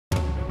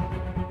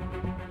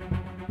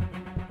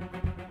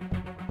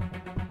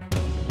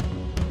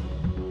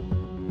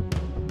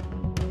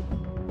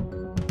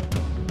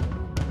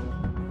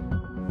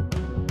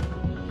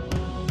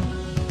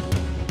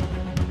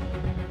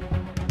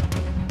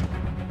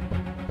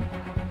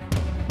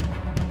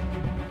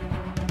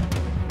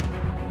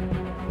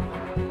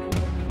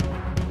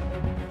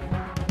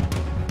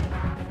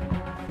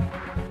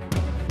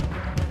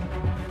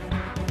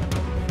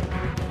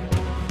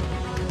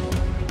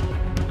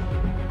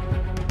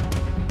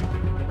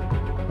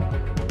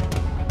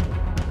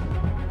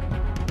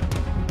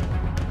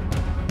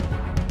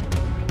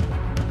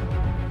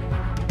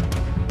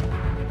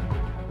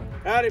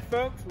Howdy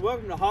folks,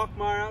 welcome to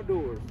Hawkmeyer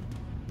Outdoors.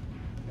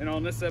 And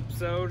on this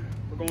episode,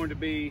 we're going to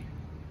be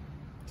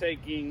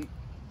taking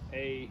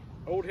a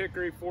Old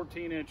Hickory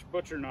 14-inch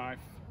butcher knife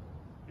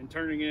and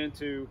turning it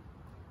into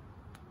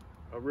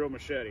a real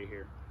machete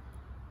here.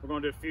 We're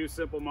going to do a few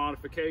simple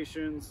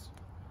modifications,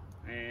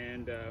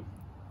 and I'm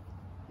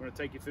going to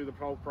take you through the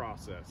whole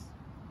process.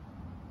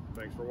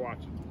 Thanks for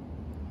watching.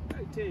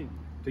 Hey team.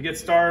 To get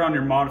started on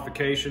your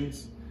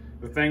modifications,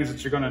 the things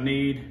that you're going to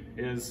need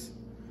is,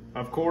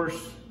 of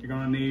course, you're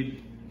going to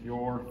need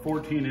your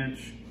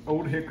 14-inch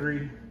Old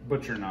Hickory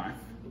butcher knife.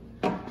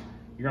 You're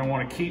going to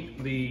want to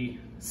keep the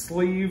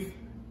sleeve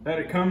that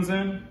it comes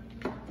in,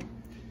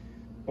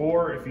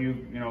 or if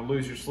you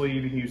lose your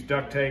sleeve, you can use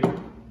duct tape.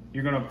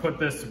 You're going to put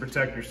this to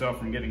protect yourself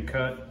from getting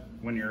cut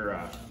when you're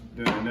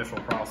doing the initial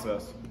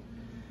process.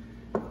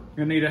 You're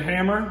going to need a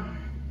hammer.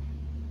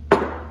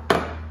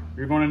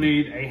 You're going to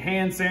need a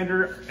hand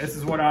sander. This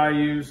is what I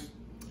use.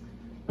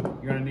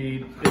 You're going to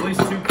need at least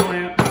 2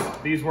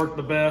 clamps. These work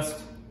the best.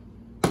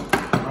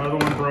 My other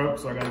one broke,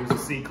 so I got to use a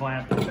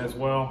C-clamp as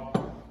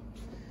well.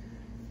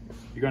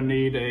 You're going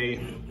to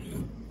need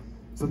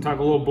some type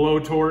of little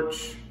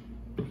blowtorch.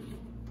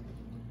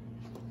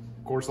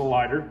 Of course, a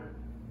lighter.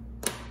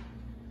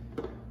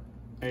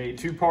 A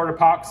 2-part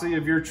epoxy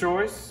of your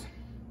choice.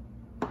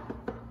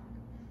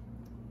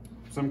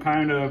 Some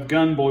kind of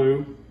gun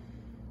glue.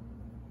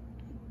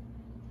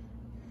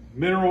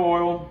 Mineral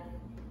oil.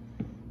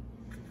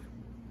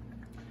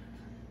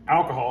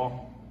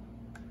 Alcohol.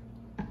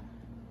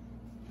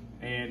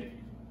 And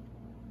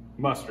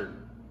mustard,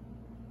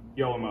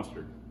 yellow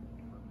mustard.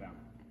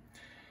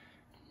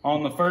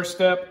 On the first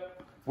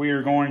step, we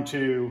are going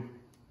to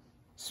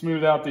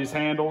smooth out these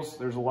handles.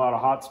 There's a lot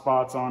of hot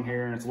spots on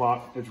here, and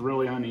it's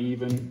really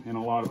uneven in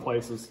a lot of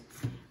places.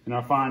 And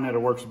I find that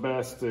it works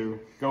best to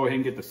go ahead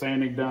and get the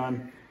sanding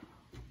done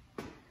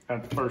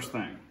at the first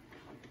thing.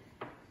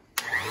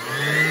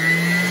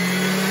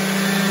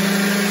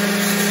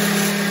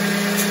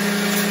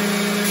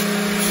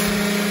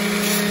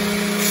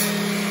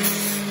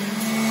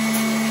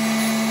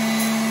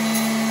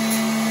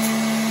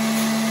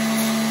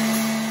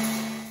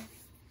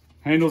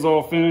 Handle's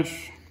all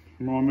finished.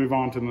 I'm gonna move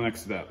on to the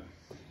next step.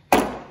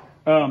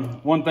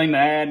 One thing to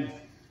add,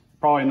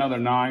 probably another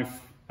knife.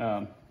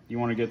 You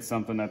wanna get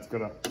something that's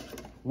gonna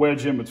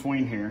wedge in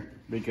between here,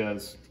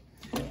 because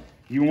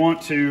you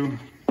want to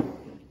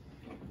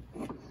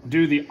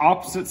do the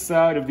opposite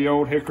side of the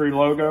Old Hickory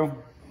logo,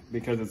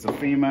 because it's a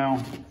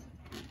female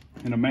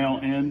and a male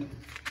end.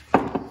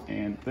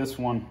 And this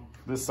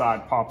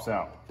side pops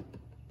out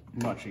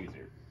much easier.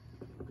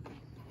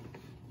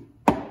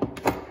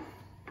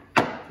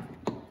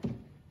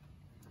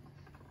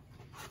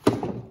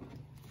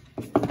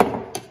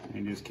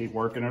 Just keep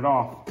working it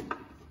off.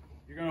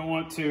 You're going to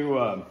want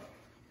to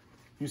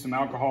use some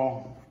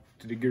alcohol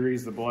to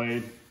degrease the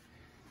blade.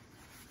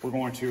 We're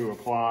going to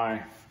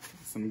apply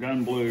some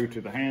gun glue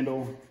to the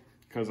handle,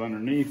 because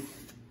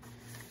underneath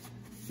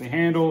the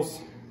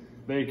handles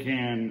they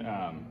can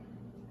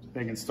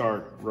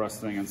start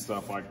rusting and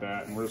stuff like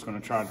that, and we're just going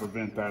to try to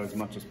prevent that as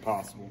much as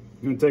possible.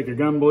 You're going to take your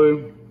gun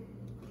glue,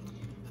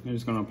 you're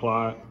just going to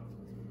apply it,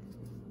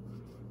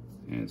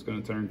 and it's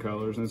going to turn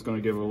colors, and it's going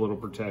to give it a little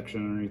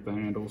protection underneath the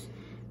handles.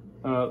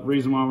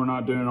 Reason why we're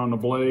not doing it on the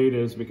blade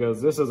is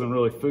because this isn't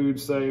really food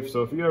safe.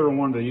 So if you ever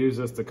wanted to use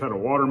this to cut a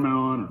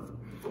watermelon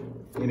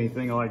or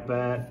anything like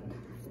that,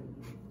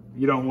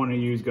 you don't want to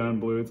use gun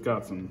glue. It's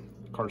got some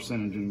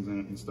carcinogens in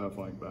it and stuff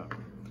like that.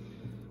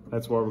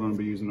 That's why we're going to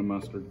be using the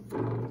mustard.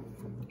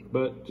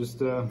 But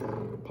just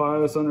apply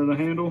this under the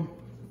handle,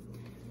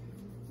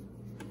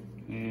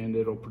 and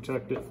it'll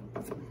protect it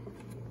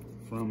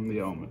from the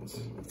elements.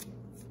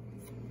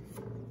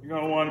 You're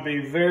going to want to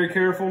be very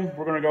careful.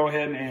 We're going to go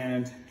ahead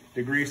and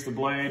degrease the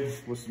blade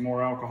with some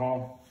more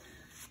alcohol,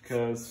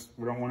 because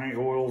we don't want any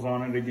oils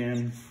on it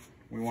again.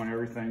 We want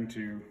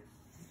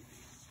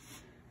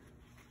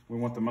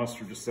the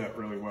mustard to set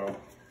really well.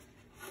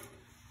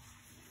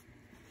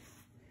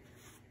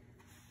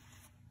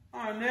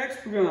 All right,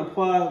 next we're going to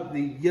apply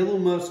the yellow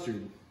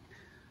mustard.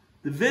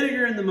 The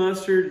vinegar in the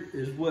mustard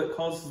is what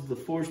causes the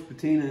force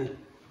patina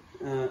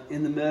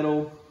in the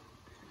metal.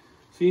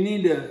 So you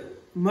need to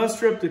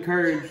muster up the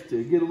courage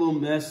to get a little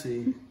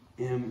messy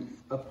and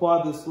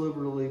apply this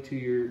liberally to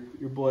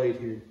your blade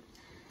here.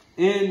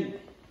 And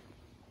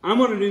I'm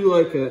going to do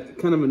like a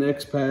kind of an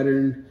X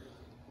pattern.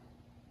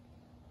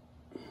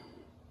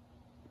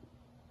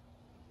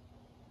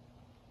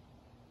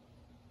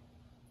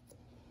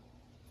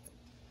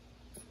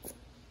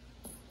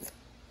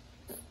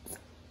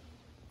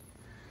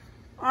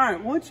 All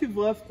right, once you've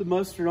left the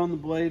mustard on the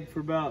blade for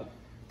about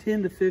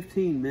 10 to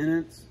 15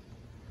 minutes,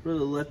 really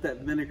let that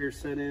vinegar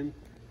set in.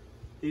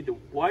 You need to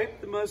wipe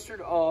the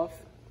mustard off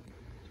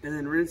and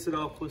then rinse it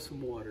off with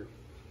some water.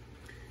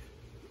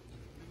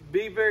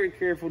 Be very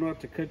careful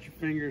not to cut your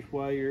fingers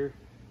while you're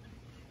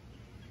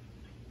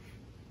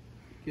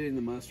getting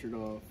the mustard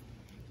off.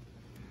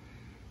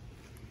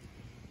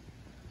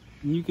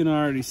 And you can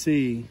already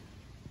see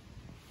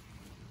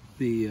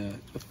the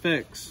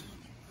effects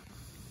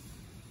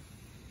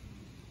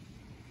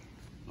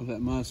of that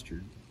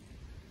mustard.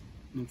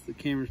 If the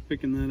camera's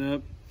picking that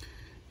up.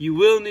 You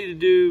will need to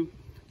do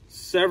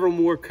several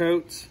more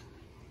coats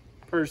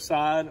per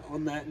side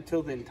on that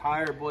until the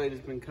entire blade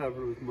has been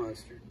covered with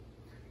mustard.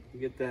 You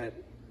get that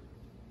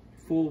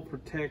full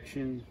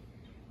protection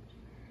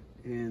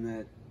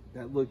and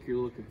that look you're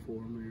looking for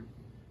in there.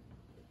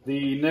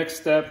 The next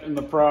step in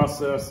the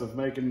process of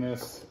making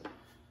this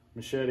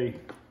machete,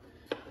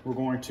 we're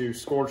going to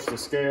scorch the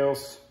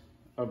scales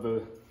of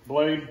the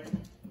blade.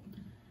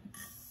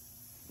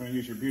 You're going to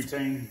use your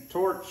butane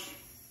torch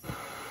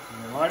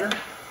and your lighter,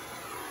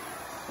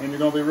 and you're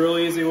going to be real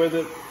easy with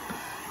it.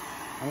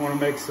 I want to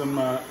make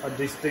a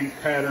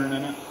distinct pattern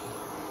in it.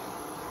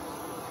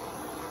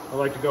 I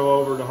like to go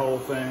over the whole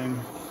thing,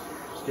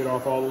 just get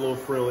off all the little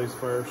frillies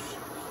first.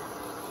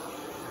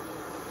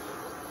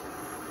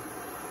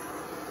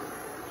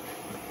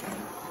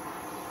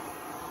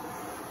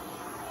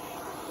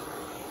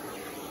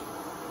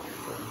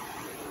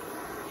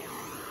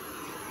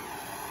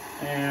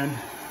 And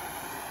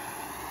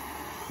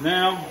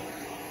now,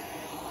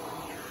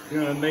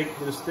 you're going to make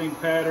the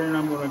distinct pattern.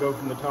 I'm going to go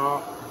from the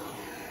top.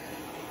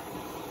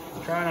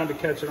 Try not to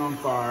catch it on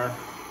fire.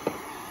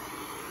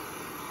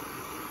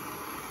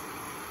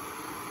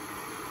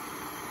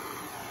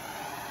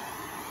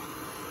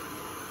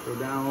 Go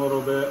down a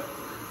little bit.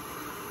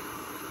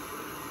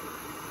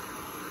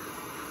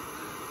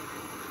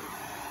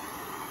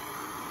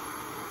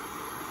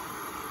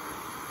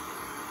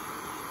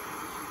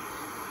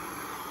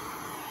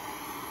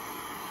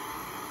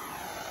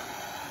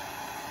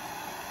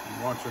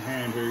 Watch your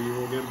hand here, you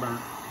will get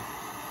burnt.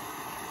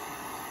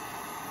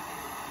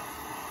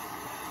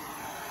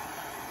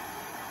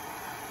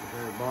 The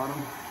very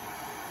bottom.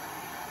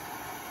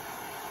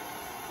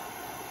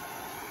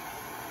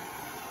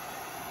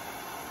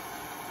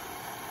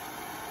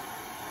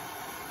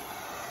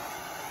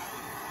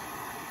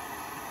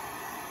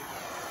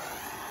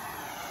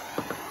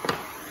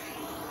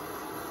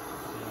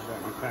 I've got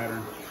my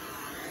pattern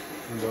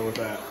and go with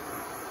that.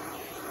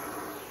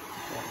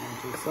 That one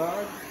to the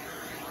side.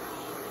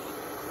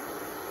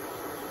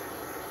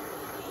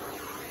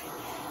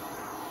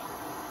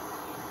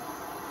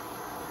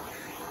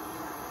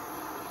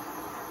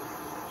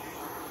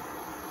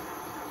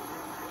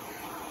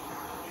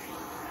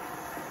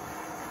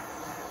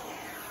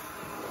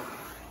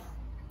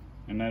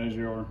 And that is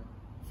your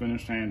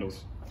finished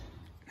handles.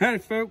 Howdy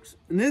folks,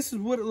 and this is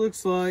what it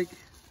looks like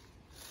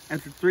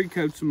after 3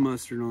 coats of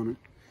mustard on it.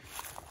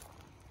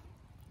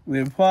 We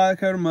apply a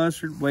coat of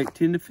mustard, wait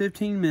 10 to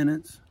 15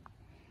 minutes,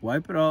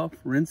 wipe it off,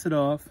 rinse it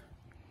off,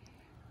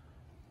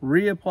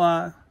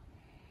 reapply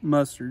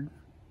mustard.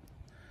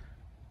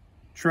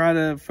 Try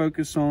to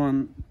focus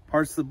on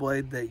parts of the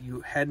blade that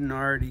you hadn't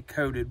already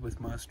coated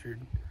with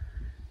mustard.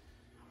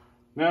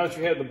 Now that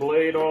you have the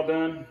blade all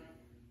done,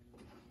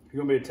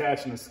 you're going to be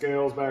attaching the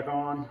scales back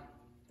on.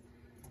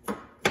 You're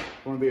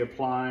going to be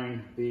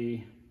applying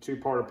the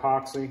 2-part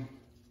epoxy. You're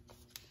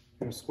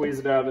going to squeeze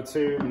it out of the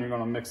tube and you're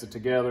going to mix it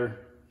together.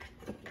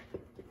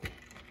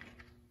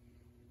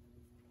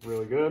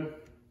 Really good.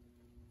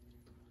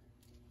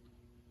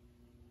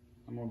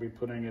 I'm going to be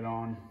putting it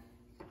on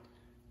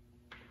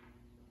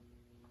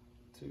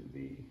to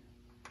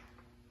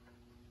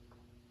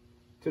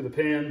the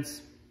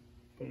pins,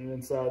 putting it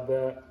inside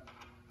that.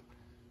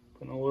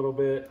 Putting a little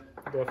bit,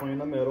 definitely in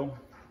the middle.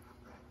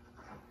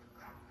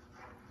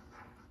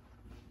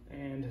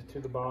 And to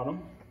the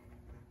bottom.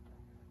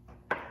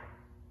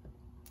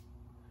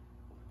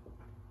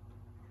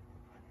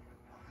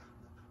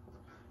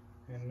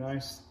 And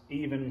nice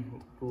even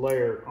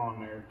layer on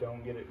there.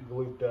 Don't get it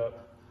glooped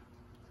up.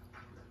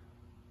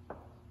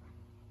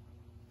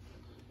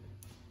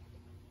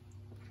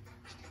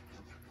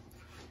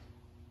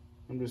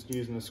 I'm just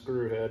using a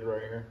screw head right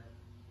here.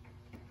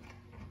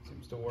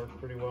 Seems to work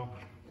pretty well.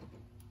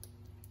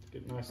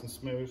 Get nice and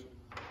smooth.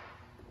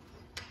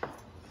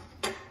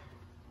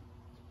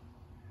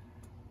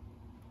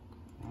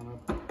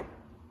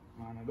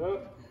 Line it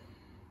up.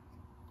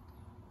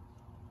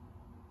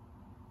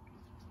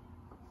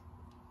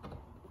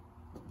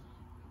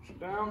 Push it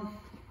down.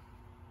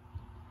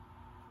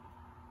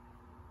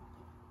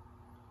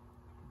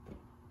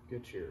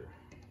 Get your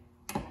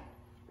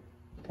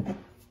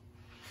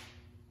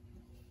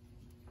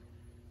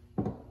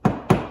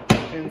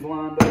pins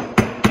lined up.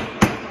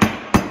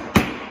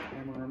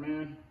 Hammer them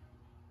in.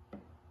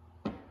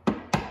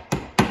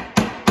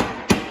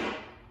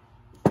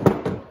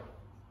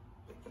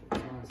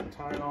 Nice and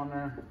tight on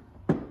there.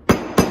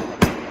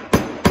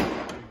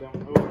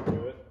 Don't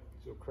overdo it,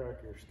 so you'll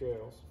crack your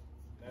scales.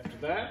 After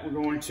that, we're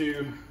going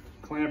to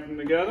clamp them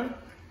together.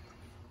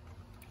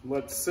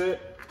 Let it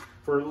sit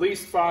for at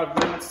least 5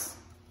 minutes.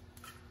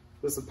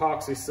 This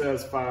epoxy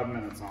says 5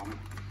 minutes on it.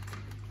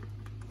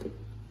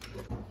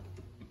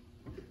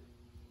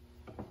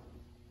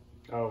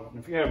 Oh, and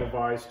if you have a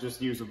vise,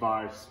 just use a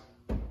vise.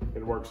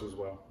 It works as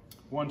well.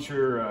 Once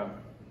your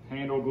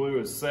handle glue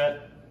is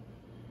set,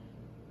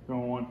 you're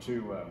going to want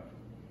to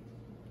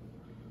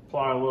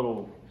apply a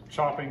little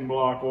chopping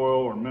block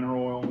oil or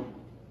mineral oil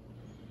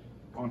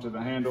onto the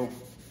handle.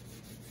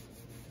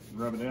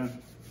 rub it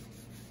in.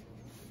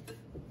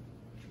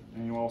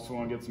 And you also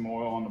want to get some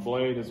oil on the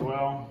blade as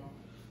well.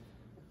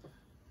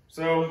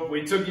 So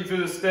we took you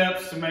through the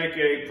steps to make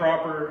a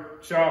proper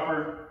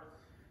chopper.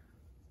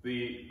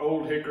 The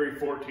Old Hickory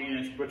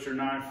 14-inch butcher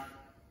knife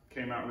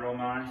came out real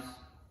nice.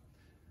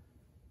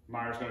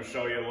 Meyer's going to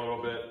show you a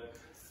little bit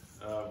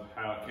of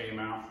how it came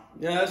out.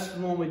 Yeah, that's the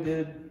one we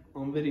did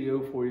on video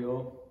for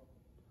y'all.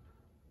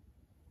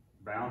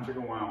 Bound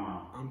chicken wow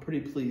wow. I'm pretty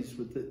pleased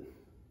with it.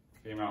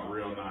 Came out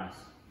real nice.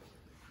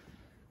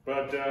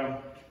 But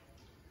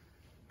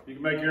you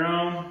can make your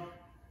own.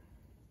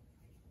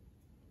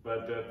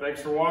 But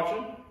thanks for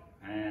watching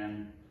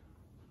and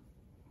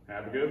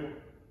have a good one.